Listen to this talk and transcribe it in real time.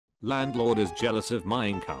Landlord is jealous of my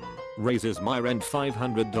income, raises my rent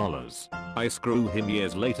 $500. I screw him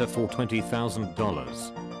years later for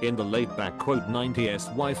 $20,000. In the late back quote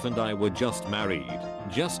 90s, wife and I were just married,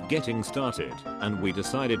 just getting started, and we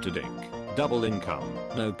decided to dink. Double income,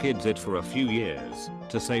 no kids it for a few years,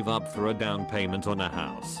 to save up for a down payment on a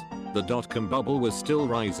house. The dot-com bubble was still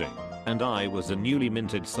rising, and I was a newly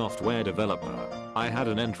minted software developer. I had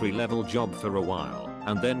an entry-level job for a while,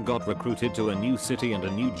 and then got recruited to a new city and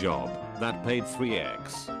a new job that paid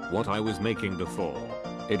 3x what I was making before.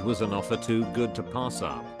 It was an offer too good to pass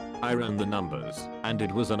up. I ran the numbers, and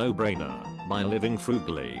it was a no-brainer. By living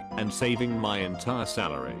frugally and saving my entire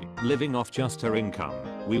salary, living off just her income,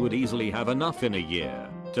 we would easily have enough in a year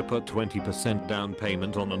to put 20% down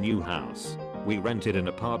payment on a new house. We rented an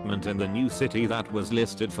apartment in the new city that was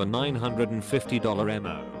listed for $950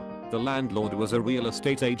 MO. The landlord was a real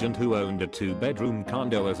estate agent who owned a 2-bedroom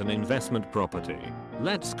condo as an investment property.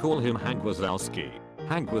 Let's call him Hank Wazowski.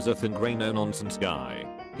 Hank was a thin gray no-nonsense guy.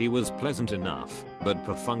 He was pleasant enough, but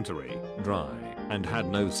perfunctory, dry, and had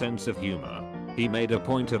no sense of humor. He made a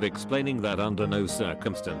point of explaining that under no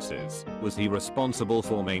circumstances was he responsible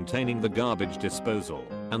for maintaining the garbage disposal,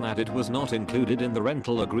 and that it was not included in the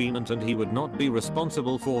rental agreement and he would not be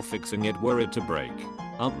responsible for fixing it were it to break.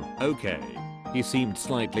 Okay. He seemed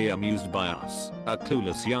slightly amused by us, a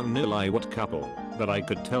clueless young newlywed couple, but I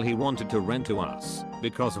could tell he wanted to rent to us,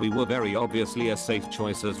 because we were very obviously a safe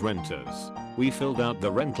choice as renters. We filled out the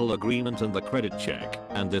rental agreement and the credit check,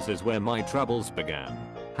 and this is where my troubles began.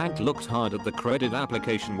 Hank looked hard at the credit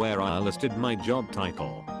application where I listed my job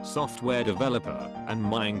title, software developer, and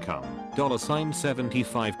my income,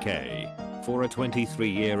 $75k. For a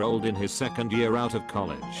 23-year-old in his second year out of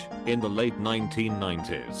college, in the late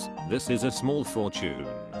 1990s, this is a small fortune.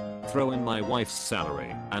 Throw in my wife's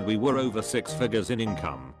salary, and we were over 6 figures in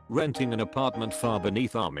income, renting an apartment far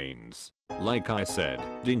beneath our means. Like I said,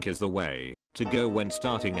 dink is the way to go when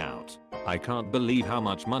starting out. I can't believe how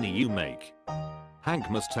much money you make. Hank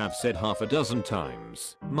must have said half a dozen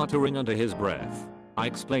times, muttering under his breath. I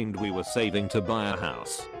explained we were saving to buy a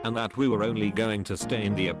house, and that we were only going to stay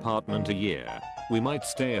in the apartment a year. We might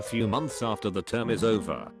stay a few months after the term is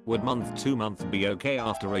over. Would month to month be okay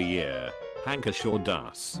after a year? Hank assured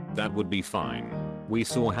us that would be fine. We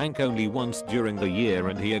saw Hank only once during the year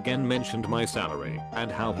and he again mentioned my salary and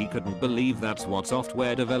how he couldn't believe that's what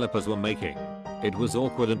software developers were making. It was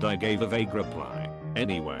awkward and I gave a vague reply.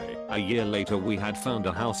 Anyway, a year later we had found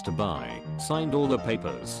a house to buy, signed all the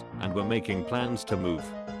papers, and were making plans to move.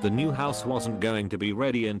 The new house wasn't going to be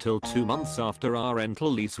ready until 2 months after our rental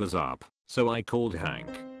lease was up, so I called Hank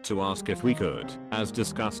to ask if we could, as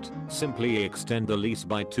discussed, simply extend the lease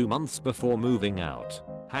by 2 months before moving out.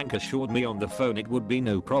 Hank assured me on the phone it would be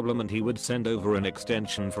no problem and he would send over an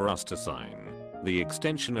extension for us to sign. The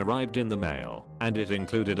extension arrived in the mail, and it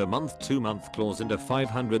included a month-to-month clause and a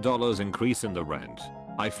 $500 increase in the rent.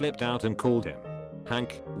 I flipped out and called him.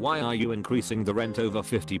 Hank, why are you increasing the rent over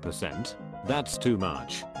 50%? That's too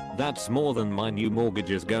much. That's more than my new mortgage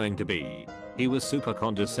is going to be. He was super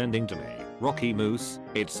condescending to me. Rocky Moose,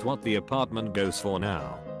 it's what the apartment goes for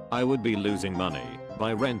now. I would be losing money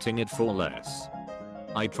by renting it for less.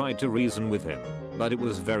 I tried to reason with him, but it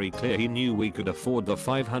was very clear he knew we could afford the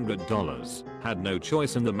 $500, had no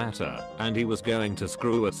choice in the matter, and he was going to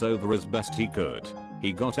screw us over as best he could.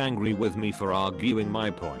 He got angry with me for arguing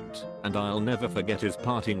my point, and I'll never forget his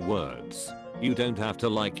parting words. You don't have to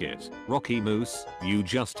like it, Rocky Moose, you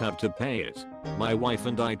just have to pay it. My wife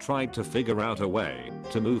and I tried to figure out a way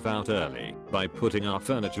to move out early by putting our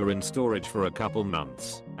furniture in storage for a couple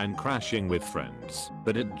months and crashing with friends,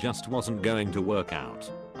 but it just wasn't going to work out.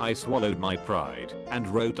 I swallowed my pride and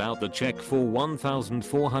wrote out the check for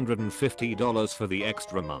 $1,450 for the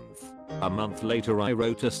extra month. A month later I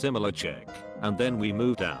wrote a similar check, and then we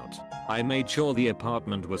moved out. I made sure the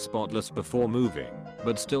apartment was spotless before moving,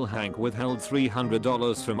 but still Hank withheld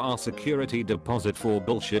 $300 from our security deposit for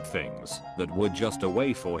bullshit things that were just a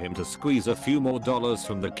way for him to squeeze a few more dollars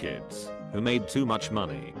from the kids who made too much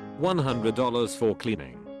money. $100 for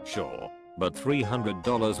cleaning, sure, but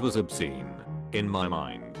 $300 was obscene. In my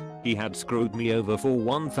mind, he had screwed me over for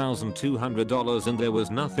 $1,200 and there was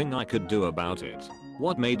nothing I could do about it.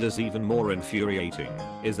 What made this even more infuriating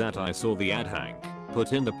is that I saw the ad Hank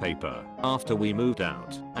put in the paper after we moved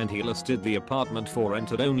out, and he listed the apartment for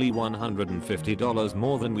rent at only $150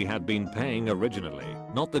 more than we had been paying originally,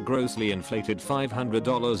 not the grossly inflated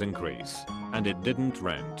 $500 increase, and it didn't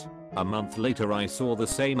rent. A month later I saw the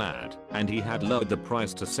same ad, and he had lowered the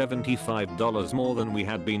price to $75 more than we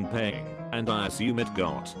had been paying, and I assume it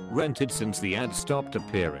got rented since the ad stopped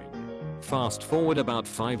appearing. Fast forward about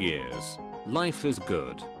 5 years. Life is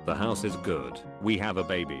good, the house is good, we have a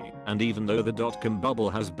baby, and even though the dot-com bubble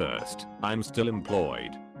has burst, I'm still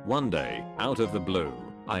employed. One day, out of the blue,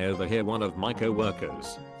 I overhear one of my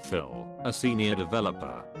co-workers, Phil, a senior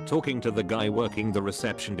developer, talking to the guy working the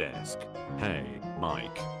reception desk. "Hey,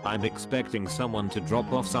 Mike, I'm expecting someone to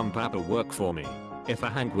drop off some paperwork for me. If a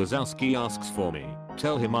Hank Wazowski asks for me,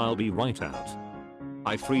 tell him I'll be right out."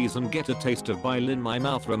 I freeze and get a taste of bile in my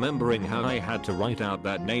mouth remembering how I had to write out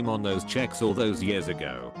that name on those checks all those years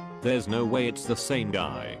ago. There's no way it's the same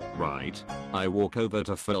guy, right? I walk over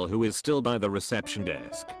to Phil who is still by the reception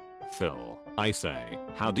desk. "Phil," I say,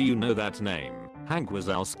 "how do you know that name, Hank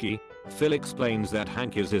Wazowski?" Phil explains that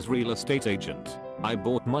Hank is his real estate agent. "I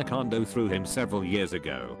bought my condo through him several years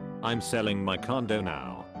ago. I'm selling my condo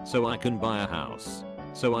now, so I can buy a house.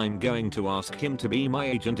 So I'm going to ask him to be my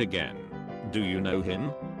agent again." "Do you know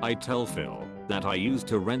him?" I tell Phil that I used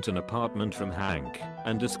to rent an apartment from Hank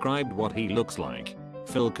and described what he looks like.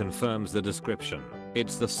 Phil confirms the description.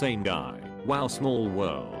 It's the same guy. Wow, small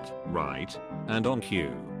world, right? And on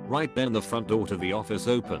cue, right then the front door to the office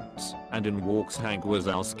opens and in walks Hank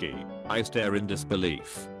Wazowski. I stare in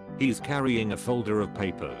disbelief. He's carrying a folder of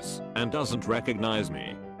papers and doesn't recognize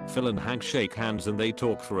me. Phil and Hank shake hands and they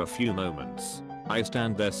talk for a few moments. I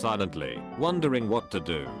stand there silently, wondering what to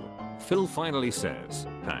do. Phil finally says,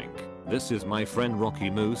 "Hank, this is my friend Rocky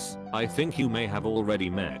Moose. I think you may have already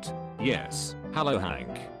met." "Yes, hello Hank.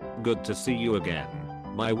 Good to see you again.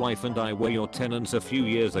 My wife and I were your tenants a few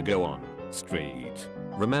years ago on Street.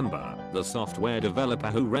 Remember, the software developer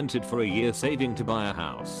who rented for a year saving to buy a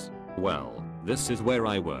house? Well, this is where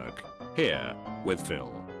I work. Here, with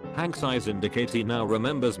Phil." Hank's eyes indicate he now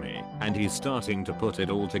remembers me, and he's starting to put it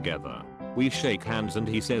all together. We shake hands and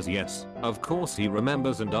he says yes, of course he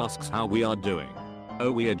remembers, and asks how we are doing. "Oh,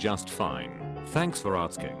 we are just fine. Thanks for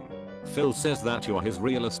asking." Phil says that you're his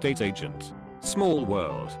real estate agent. Small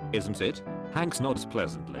world, isn't it? Hank nods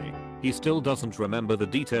pleasantly. He still doesn't remember the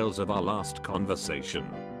details of our last conversation.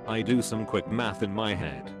 I do some quick math in my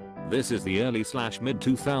head. This is the early/mid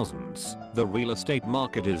 2000s. The real estate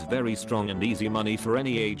market is very strong and easy money for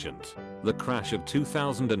any agent. The crash of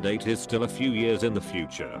 2008 is still a few years in the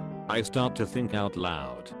future. I start to think out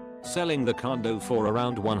loud. Selling the condo for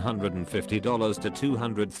around $150 to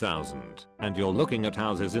 $200,000, and you're looking at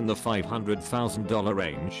houses in the $500,000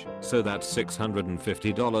 range, so that's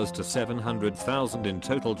 $650 to $700,000 in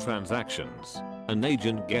total transactions. An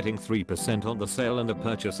agent getting 3% on the sale and a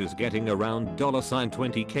purchase is getting around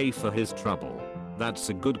 $20K for his trouble. That's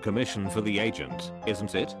a good commission for the agent,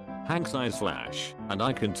 isn't it? Hank's eyes flash, and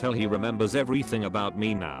I can tell he remembers everything about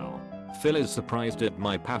me now. Phil is surprised at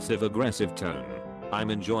my passive-aggressive tone. I'm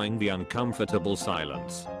enjoying the uncomfortable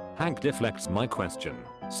silence. Hank deflects my question,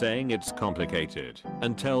 saying it's complicated,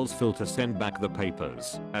 and tells Phil to send back the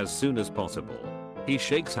papers as soon as possible. He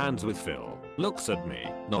shakes hands with Phil, looks at me,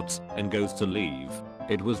 nods, and goes to leave.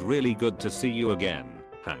 "It was really good to see you again,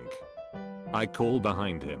 Hank." I call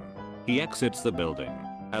behind him. He exits the building.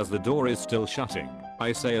 As the door is still shutting,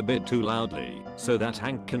 I say a bit too loudly so that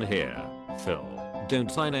Hank can hear, "Phil,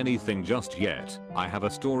 don't sign anything just yet. I have a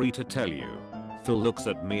story to tell you." Phil looks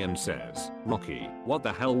at me and says, "Rocky, what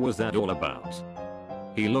the hell was that all about?"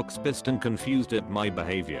 He looks pissed and confused at my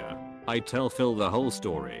behavior. I tell Phil the whole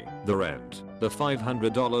story. The rent, the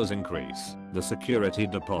 $500 increase, the security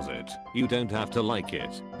deposit. "You don't have to like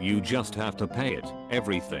it. You just have to pay it.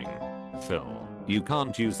 Everything." "Phil, you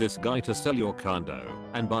can't use this guy to sell your condo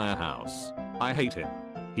and buy a house. I hate him.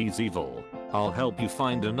 He's evil. I'll help you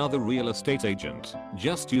find another real estate agent.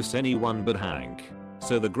 Just use anyone but Hank."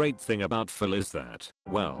 So the great thing about Phil is that,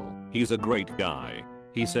 well, he's a great guy.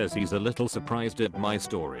 He says he's a little surprised at my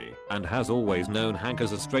story and has always known Hank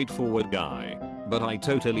as a straightforward guy. But I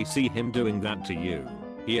totally see him doing that to you.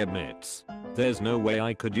 He admits. There's no way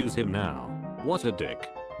I could use him now. What a dick.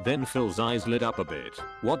 Then Phil's eyes lit up a bit.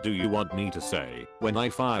 "What do you want me to say when I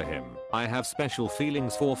fire him?" I have special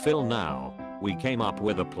feelings for Phil now. We came up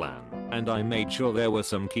with a plan, and I made sure there were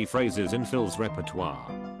some key phrases in Phil's repertoire.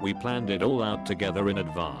 We planned it all out together in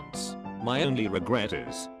advance. My only regret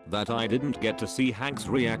is that I didn't get to see Hank's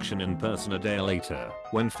reaction in person a day later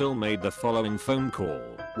when Phil made the following phone call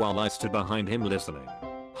while I stood behind him listening.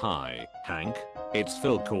 "Hi, Hank. It's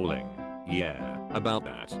Phil calling. Yeah, about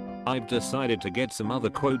that. I've decided to get some other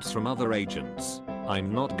quotes from other agents.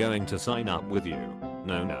 I'm not going to sign up with you.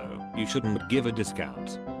 No, you shouldn't give a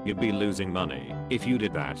discount. You'd be losing money if you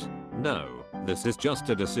did that. No, this is just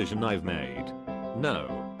a decision I've made. No,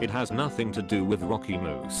 it has nothing to do with Rocky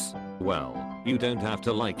Moose. Well, you don't have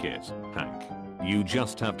to like it, Hank. You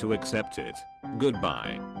just have to accept it.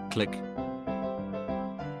 Goodbye." Click.